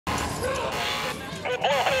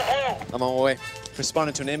I'm on my way.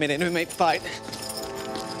 Responding to an inmate fight.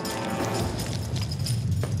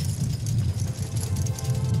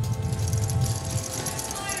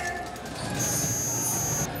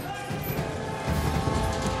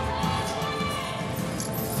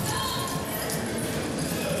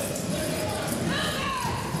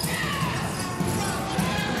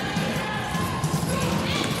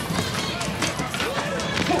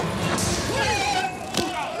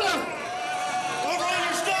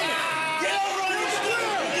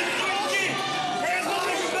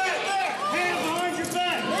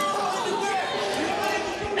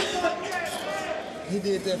 He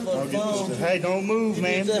did that for the phone. Hey, don't move,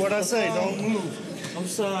 man. What I say, don't move. I'm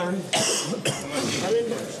sorry. I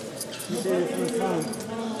didn't. He did it for the phone.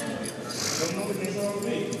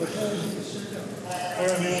 All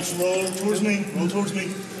right, man, let's roll towards me. Roll towards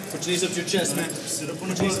me. Put your knees up to your chest, man. Sit up on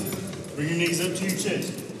the butt. Bring your knees up to your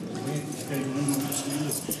chest. Okay,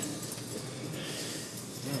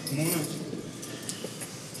 come on up.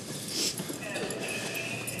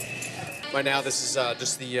 Right now, this is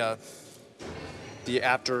just the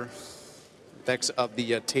after effects of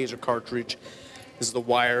the taser cartridge. This is the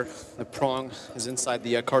wire. The prong is inside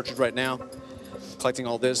the cartridge right now. Collecting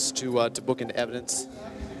all this to book into evidence.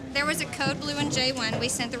 There was a code blue in J1. We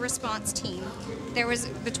sent the response team. There was,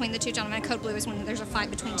 between the two gentlemen, code blue is when there's a fight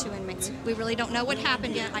between two inmates. We really don't know what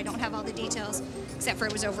happened yet. I don't have all the details, except for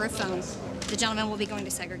it was over a phone. The gentleman will be going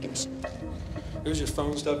to segregation. It was just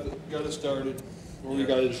phone stuff that got us started. Were you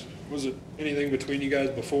guys, was it anything between you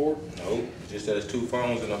guys before? No, just that there's two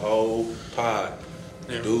phones in the whole pod.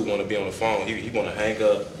 The dude want to be on the phone. He want to hang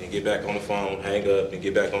up and get back on the phone, hang up and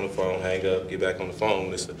get back on the phone, hang up, get back on the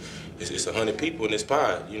phone. It's 100 people in this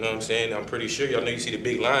pod. You know what I'm saying? I'm pretty sure y'all know you see the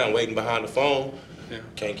big line waiting behind the phone. Yeah.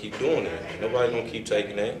 Can't keep doing that. Nobody gonna keep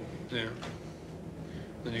taking that. Yeah.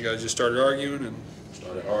 Then you guys just started arguing and.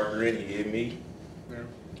 Started arguing. He hit me. Yeah.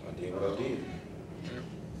 I did what I did.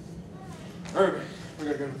 Yeah. All right, man. We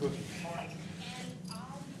gotta go to the bookie.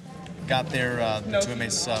 Got there, the two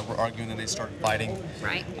inmates were arguing and they started fighting.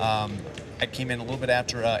 Right. I came in a little bit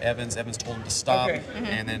after Evans. Evans told him to stop,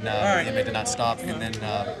 and then the inmate did not stop, and then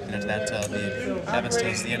after that, the Evans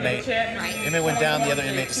tased the inmate. Right. The inmate went down. The other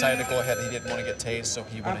inmate decided to go ahead. He didn't want to get tased, so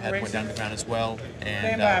he went ahead and went down to the ground as well.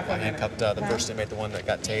 And I handcuffed the first inmate, the one that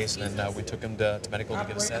got tased, and then we took him to medical to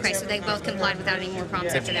get assessed. Okay, so they both complied without any more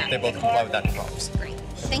problems after that? They both complied without any problems. Great.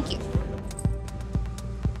 Thank you.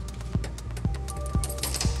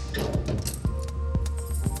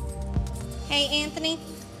 Hey, Anthony,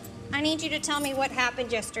 I need you to tell me what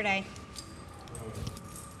happened yesterday.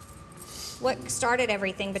 What started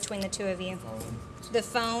everything between the two of you? The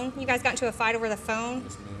phone? You guys got into a fight over the phone?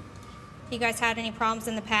 Yes, ma'am. You guys had any problems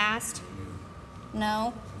in the past?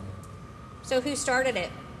 No? So who started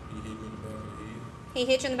it? He hit me in the back of the head. He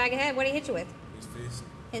hit you in the back of the head? What did he hit you with? His fist.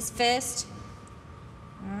 His fist?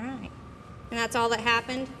 All right. And that's all that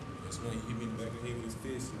happened? Yes, ma'am. He hit me in the back of the head with his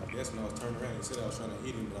fist. And I guess when I was turning around, he said I was trying to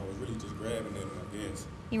hit him, but I was really just grabbing at him, I guess.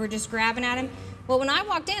 You were just grabbing at him? Well, when I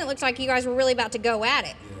walked in, it looked like you guys were really about to go at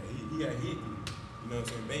it. Yeah, he got hit me. You know what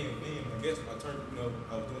I'm saying? Bam, bam. I guess when I turned,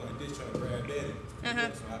 I was doing like this, trying to grab at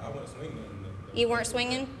him. So I wasn't swinging nothing. You weren't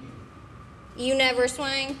swinging? You never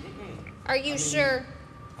swing? Are you sure?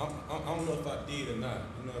 I don't know if I did or not.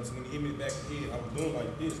 You know what I'm saying? When he hit me in the back of the head, I was doing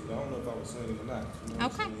like this, but I don't know if I was swinging or not. You know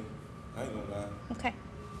what I'm saying? I ain't gonna lie. Okay.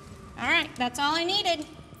 All right, that's all I needed.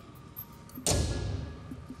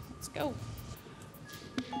 Let's go.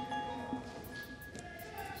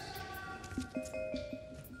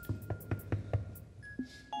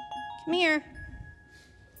 Come here.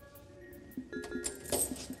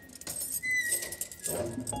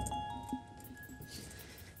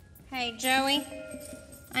 Hey, Joey,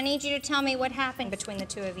 I need you to tell me what happened between the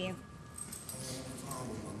two of you.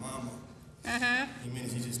 With my mama. Uh-huh. He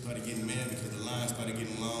meant he just started getting mad because the line started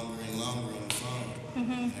getting longer and longer on the phone.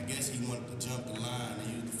 And I guess he wanted to jump the line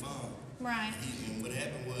and use the phone. Right. And what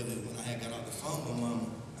happened was that when I had got off the phone with mama,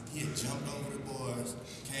 he had jumped over the boards,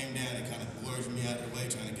 came down and kind of forced me out of the way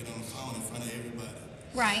trying to get on the phone in front of everybody.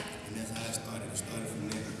 Right. And that's how it started. It started from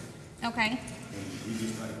there. Okay. And he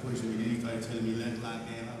just started pushing me. Then he started telling me, let's lock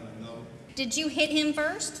in. I was like, no. Did you hit him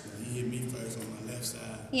first? He hit me first on my left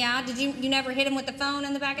side. Yeah, did you never hit him with the phone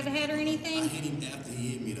in the back of the head or anything? I hit him after he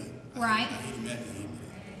hit me, though. Right. I hit him after he hit me,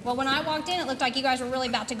 though. Well, when I walked in, it looked like you guys were really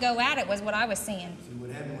about to go at it, was what I was seeing. See, what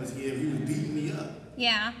happened was he was beating me up.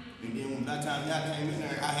 Yeah. And then by the time y'all came in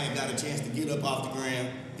there, I had got a chance to get up off the ground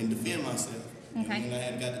and defend myself. Okay. And when I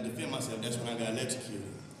had got to defend myself, that's when I got electrocuted.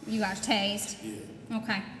 You got tased? Yeah.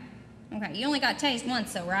 Okay. Okay, you only got tased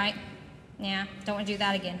once though, right? Yeah, don't want to do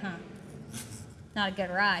that again, huh? Not a good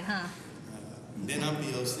ride, huh? And then I'm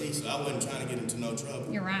POC, so I wasn't trying to get into no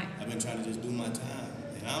trouble. You're right. I've been trying to just do my time.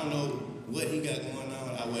 And I don't know what he got going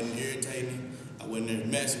on. I wasn't irritating him. I wasn't there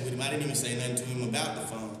messing with him. I didn't even say nothing to him about the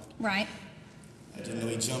phone. Right. I just know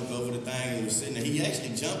he jumped over the thing and was sitting there. He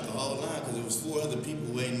actually jumped the whole line because there was 4 other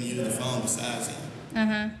people waiting to use the phone besides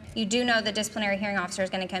him. You do know the disciplinary hearing officer is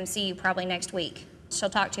going to come see you probably next week. She'll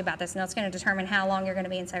talk to you about this, and that's going to determine how long you're going to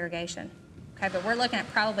be in segregation. Okay, but we're looking at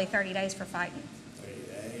probably 30 days for fighting. 30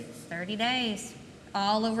 days. 30 days.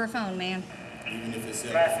 All over a phone, man. Even if it's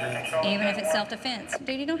self-defense. Even if it's self-defense.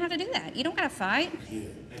 Dude, you don't have to do that. You don't got to fight. Yeah.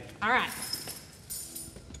 All right.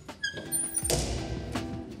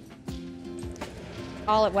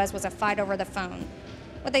 All it was a fight over the phone.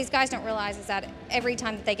 What these guys don't realize is that every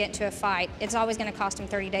time that they get into a fight, it's always going to cost them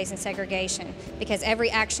 30 days in segregation because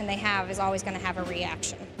every action they have is always going to have a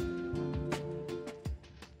reaction.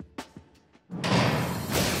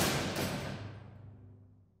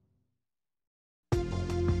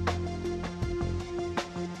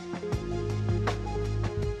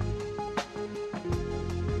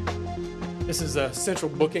 This is a central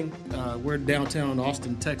booking. We're downtown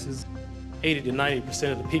Austin, Texas. 80 to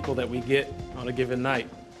 90% of the people that we get on a given night,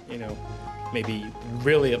 you know, maybe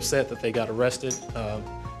really upset that they got arrested,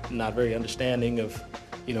 not very understanding of,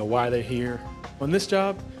 you know, why they're here. On this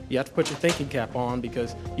job, you have to put your thinking cap on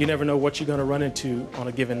because you never know what you're going to run into on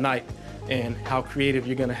a given night and how creative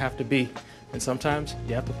you're going to have to be. And sometimes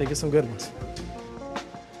you have to think of some good ones.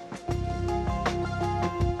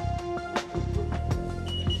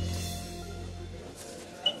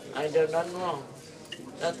 I ain't done nothing wrong.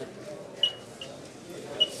 Nothing.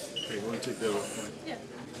 Hey, you want to take that off? Yeah.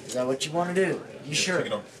 Is that what you want to do? You sure? Take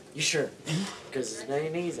it off. You sure? Because it's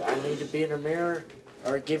ain't easy. I need to be in a mirror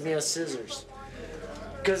or give me a scissors.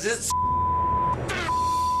 Because it's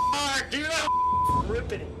hard, dude. I'm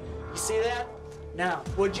ripping it. You see that? Now,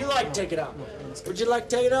 would you like to take it off? Would you like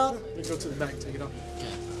to take it off? Let me go to the back and take it off.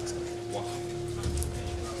 Wow.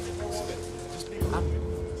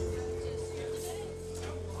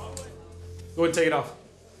 Go ahead and take it off.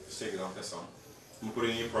 Just take it off, that's all. I'm gonna put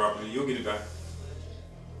it in your property, you'll get it back.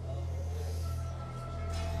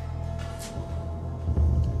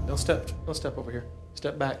 Don't step over here.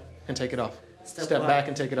 Step back and take it off. Step Step back. back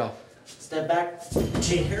and take it off. Step back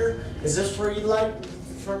to here. Is this where you'd like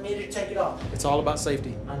for me to take it off? It's all about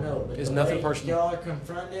safety. I know, but It's the nothing way personal. y'all are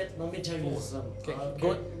confronting it, let me tell you something. Okay. Okay?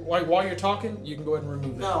 Go, while you're talking, you can go ahead and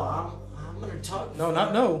remove that. No, I'm gonna talk. No,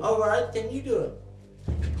 not no. All right, then you do it.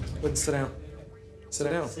 Go ahead and sit down. Sit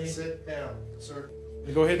down. See? Sit down, sir.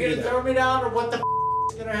 You go ahead You and do gonna that. throw me down, or what the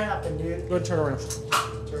is gonna happen, dude? Go ahead and turn around.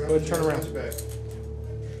 Go ahead and turn around.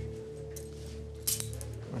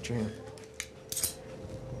 Watch your hand.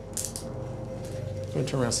 Go ahead and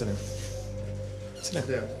turn around. Sit down. Sit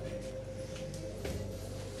down.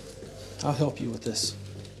 I'll help you with this.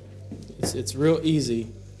 It's real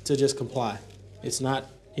easy to just comply. It's not,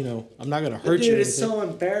 you know, I'm not gonna hurt you. Dude, or it's anything. so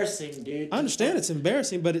embarrassing, dude. I understand it's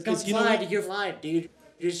embarrassing, but it's you know Comply what? to your life, dude.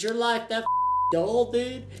 Is your life that dull,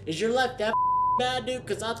 dude? Is your life that bad, dude?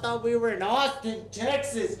 Because I thought we were in Austin,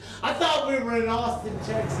 Texas. I thought we were in Austin,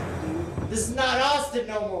 Texas, dude. This is not Austin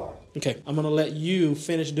no more. Okay, I'm gonna let you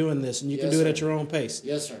finish doing this, and you can Yes, do it sir. at your own pace.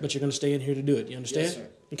 Yes, sir. But you're gonna stay in here to do it. You understand? Yes, sir.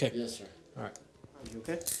 Okay. Yes, sir. All right. You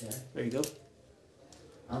okay? Yeah. There you go.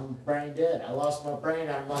 I'm brain dead. I lost my brain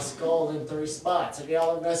out of my skull in 3 spots, and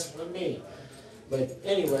y'all are messing with me. But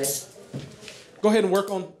anyway. Go ahead and work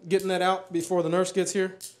on getting that out before the nurse gets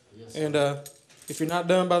here. Yes, And if you're not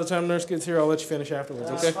done by the time the nurse gets here, I'll let you finish afterwards.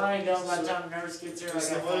 Okay? If I ain't done by the time the nurse gets here, I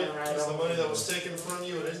gotta find right Is the on. money that was taken from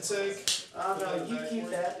you an intake? Oh, no, you keep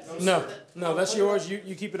that. No, that's yours.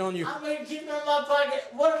 You keep it on you. I'm gonna keep it in my pocket.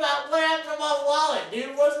 What happened to my wallet,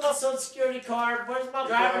 dude? Where's my social security card? Where's my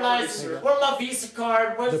driver's license? Where's my Visa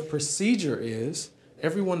card? The procedure is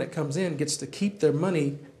everyone that comes in gets to keep their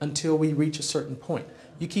money until we reach a certain point.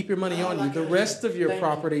 You keep your money on you. The rest of your Thank you.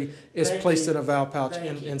 property is Thank placed you. in a valve pouch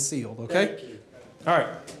Thank you. and sealed. Okay? Thank you. All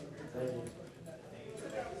right. Thank you.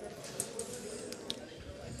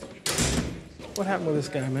 What happened with this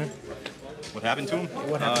guy, man? What happened to him?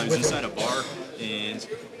 What happened He with was him? inside a bar and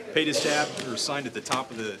paid his tab or signed at the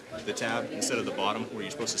top of the tab instead of the bottom where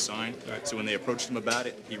you're supposed to sign. So when they approached him about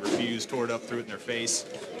it, he refused, tore it up, threw it in their face.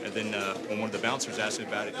 And then when one of the bouncers asked him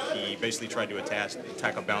about it, he basically tried to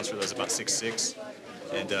attack a bouncer that was about 6'6".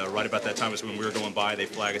 And right about that time was when we were going by, they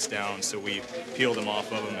flagged us down, so we peeled him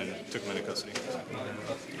off of him and took him into custody.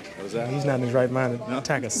 What was that? He's not in his right mind to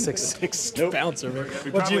attack a 6'6" bouncer, man.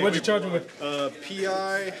 What'd you charge him with?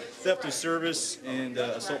 PI, theft of service, and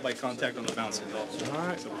assault by contact on the bouncing officer. All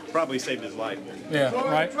right. So probably saved his life. Yeah,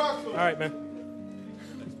 right. All right, man.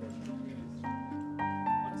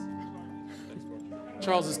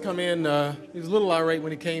 Charles has come in. He was a little irate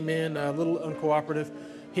when he came in, a little uncooperative.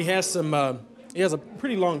 He has some. He has a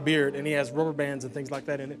pretty long beard, and he has rubber bands and things like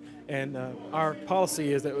that in it. And our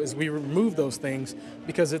policy is that we remove those things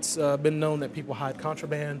because it's been known that people hide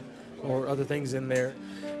contraband or other things in there.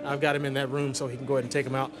 I've got him in that room so he can go ahead and take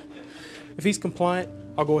them out. If he's compliant,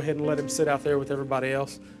 I'll go ahead and let him sit out there with everybody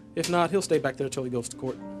else. If not, he'll stay back there until he goes to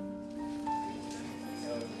court.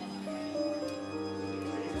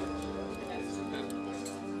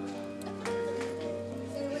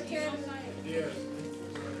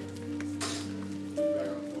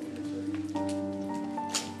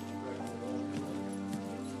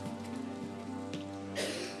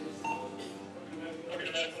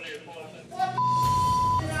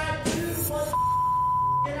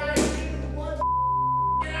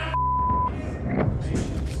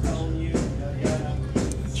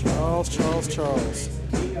 Charles.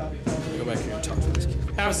 Go back here and talk to this kid.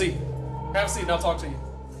 Have a seat. Have a seat and I'll talk to you.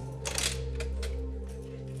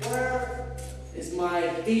 Where is my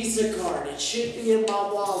Visa card? It should be in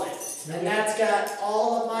my wallet. And that's got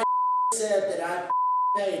all of my said that I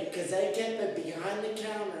paid because they kept it behind the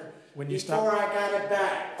counter before I got it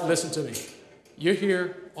back. Listen to me. You're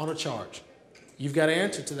here on a charge. You've got to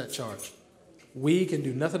answer to that charge. We can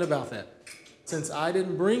do nothing about that. Since I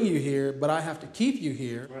didn't bring you here, but I have to keep you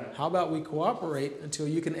here, how about we cooperate until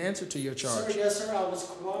you can answer to your charge? Sir, yes, sir, I was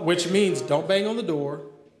cooperating. Which means don't bang on the door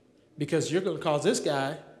because you're going to cause this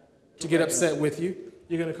guy to get upset with you.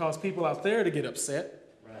 You're going to cause people out there to get upset.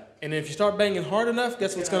 Right. And if you start banging hard enough,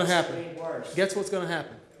 guess what's going to happen? Guess what's going to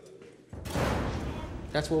happen?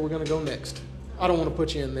 That's where we're going to go next. I don't want to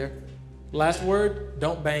put you in there. Last word,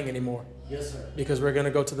 don't bang anymore. Yes, sir. Because we're going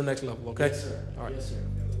to go to the next level, okay? Yes, sir. All right. Yes, sir.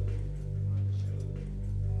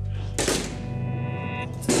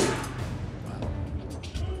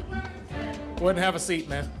 Go ahead and have a seat,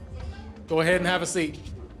 man. Go ahead and have a seat.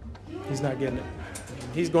 He's not getting it.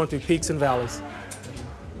 He's going through peaks and valleys.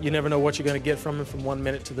 You never know what you're going to get from him from 1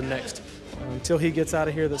 minute to the next. Until he gets out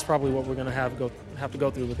of here, that's probably what we're going to have to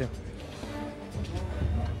go through with him.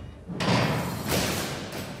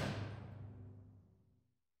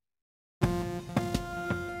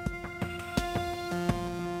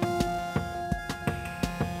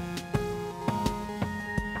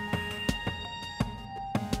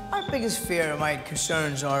 Biggest fear, my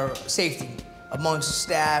concerns are safety amongst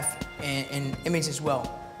staff and inmates as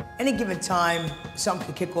well. Any given time, something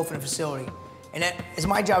could kick off in a facility. And that, as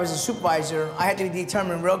my job as a supervisor, I have to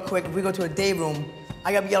determine real quick if we go to a day room,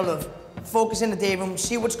 I gotta be able to focus in the day room,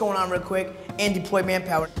 see what's going on real quick, and deploy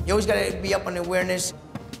manpower. You always gotta be up on the awareness.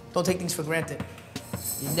 Don't take things for granted.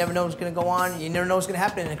 You never know what's gonna go on. You never know what's gonna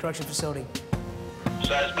happen in a correction facility.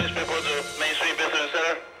 Size policeman for the Main Street Visitor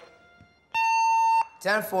Center.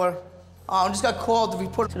 10-4. I just got called to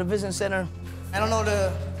report to the visiting center. I don't know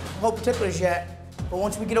the whole particulars yet, but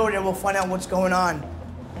once we get over there, we'll find out what's going on.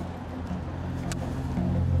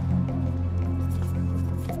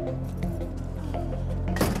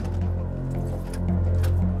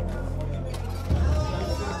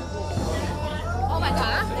 Oh my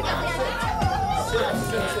God.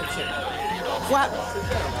 What?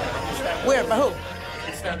 Where? By who?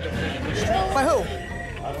 By who?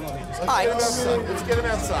 All right. Let's get him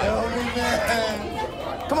outside.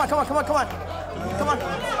 Come on. Come on. Come on, Come on.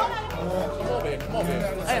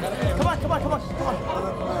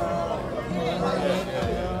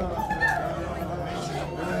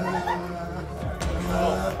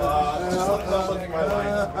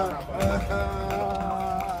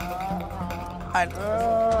 All right.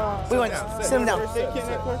 We went. Sit him down. All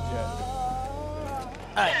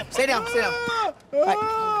right. Stay down. All right.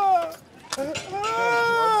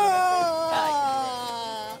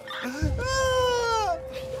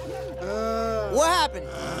 What happened?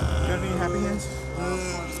 You got any happy hands?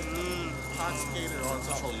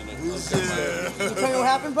 Can you tell me what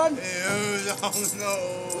happened, bud? No.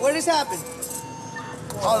 Where did this happen?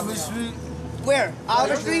 Oliver Street. Where?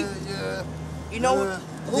 Oliver Street? Yeah. You know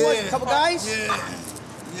who was? A couple guys?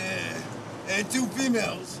 Yeah. And two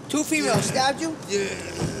females. Two females stabbed you? Yeah.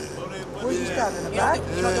 Where's you stabbed in the back?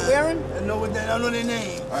 You know what they're wearing? I know their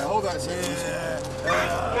name. All right, hold on a second.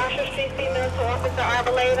 Marshall Street female to Officer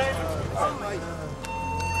Arboleda.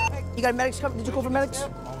 You got medics coming? Did you call for medics?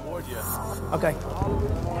 On board, yeah. Okay.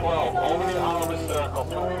 12, only Oliver Circle,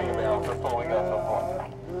 two females are pulling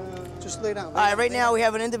up. Just lay down. All right, right now we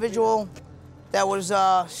have an individual that was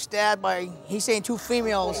stabbed by, he's saying two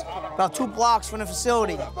females, about 2 blocks from the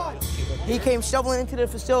facility. He came shoveling into the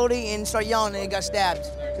facility and started yelling and he got stabbed.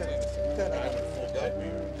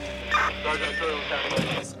 Sergeant,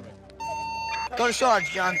 Go to Sarge,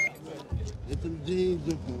 John. It's some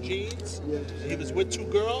jeans. Jeans? Yeah. He was with two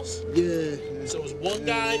girls? Yeah. So it was one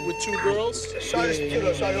guy with two girls? Blue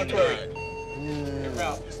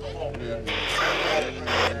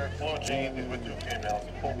jeans with two females.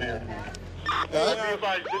 Full beard. Be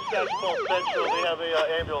advised, dispatch call central. They have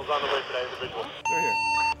a ambulance on the way for that individual. They're here.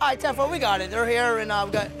 All right, Tefo, we got it. They're here, and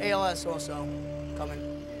we got ALS also coming.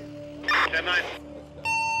 10-9.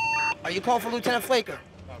 Are you calling for Lieutenant Flaker?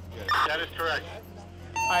 That is correct.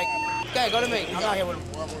 All right, okay, go to me. I'm out here with him.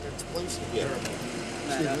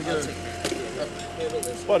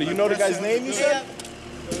 Buddy, you know the guy's name you said?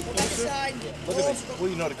 Side. Look at this. Well,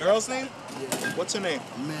 you know the girl's name? Yeah. What's her name?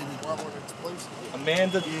 Amanda.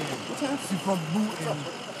 Amanda? Yeah. She's from Booton.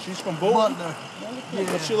 She's from Booton? Butler.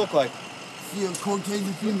 Yeah. What's she look like? She a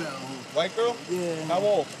Caucasian female. White girl? Yeah. How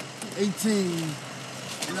old? 18.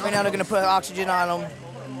 Right now they're gonna put oxygen on him.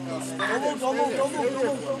 Stay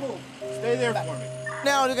there for me.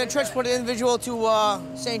 Now they're gonna transport the individual to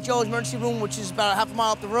St. Joe's emergency room, which is about a half a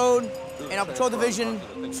mile up the road. And our patrol division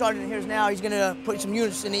sergeant here's now. He's gonna put some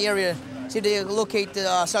units in the area, see if they can locate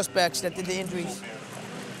the suspects that did the injuries.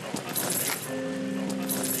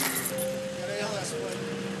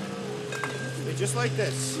 Just like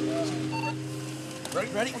this.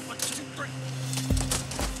 Ready?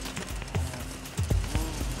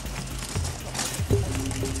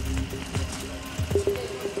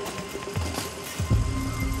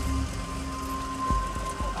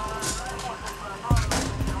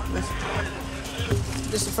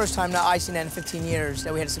 This is the first time that I've seen that in 15 years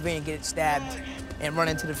that we had a civilian get stabbed and run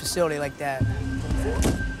into the facility like that.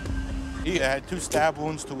 He had 2 stab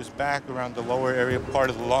wounds to his back around the lower area, part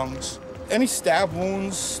of the lungs. Any stab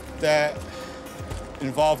wounds that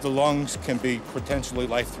involve the lungs can be potentially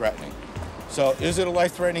life-threatening. So is it a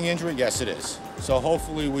life-threatening injury? Yes, it is. So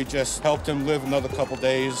hopefully we just helped him live another couple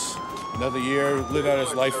days, another year, live out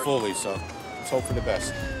his life fully. So let's hope for the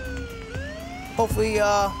best. Hopefully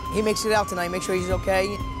he makes it out tonight, make sure he's okay,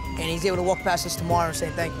 and he's able to walk past us tomorrow and say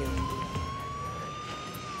thank you.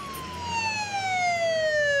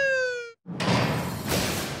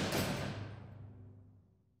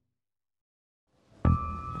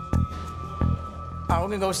 All right, we're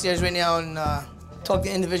gonna go upstairs right now and talk to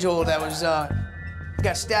the individual that was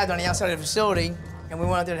got stabbed on the outside of the facility, and we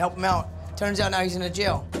went out there to help him out. Turns out now he's in a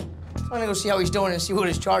jail. So I'm gonna go see how he's doing and see what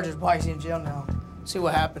his charges are. Why he's in jail now. See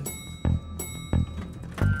what happened.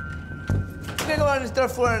 We're gonna go on the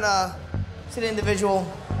 3rd floor and see the individual,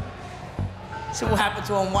 see what happened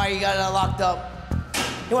to him, why he got locked up.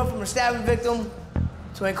 He went from a stabbing victim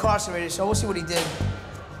to incarcerated, so we'll see what he did.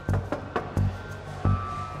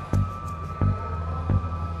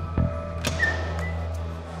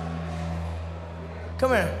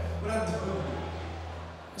 Come here.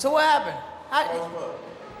 So what happened?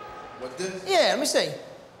 What this? Yeah, let me see.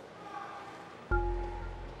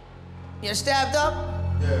 You stabbed up?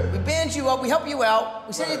 Yeah. We band you up, we help you out,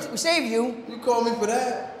 we saved you. You called me for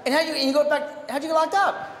that? And how'd you go back, how'd you get locked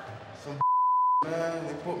up? Some man,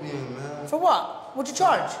 they put me in, man. For what? What'd you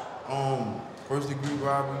charge? First-degree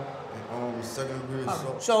robbery and second-degree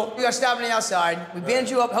assault. So you got stabbed on the outside, we band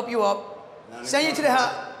you up, help you up, send you to the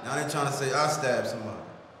house. Now they trying to say I stabbed somebody.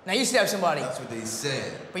 Now you stabbed somebody. That's what they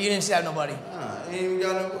said. But you didn't stab nobody. Nah, I ain't even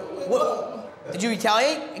got no... What? Did you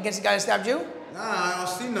retaliate against the guy that stabbed you? Nah, I don't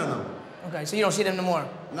see none of them. Okay, so you don't see them no more?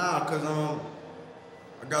 Nah, because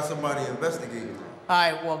I got somebody investigating. All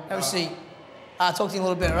right, well, have a seat. I'll talk to you in a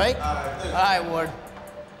little bit, all right? All right, thanks. All right, Ward.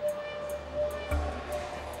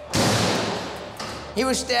 He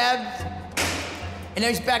was stabbed, and now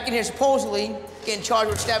he's back in here supposedly getting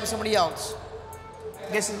charged with stabbing somebody else.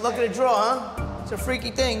 I guess it's luck of the draw, huh? It's a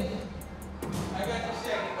freaky thing.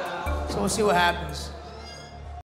 So we'll see what happens.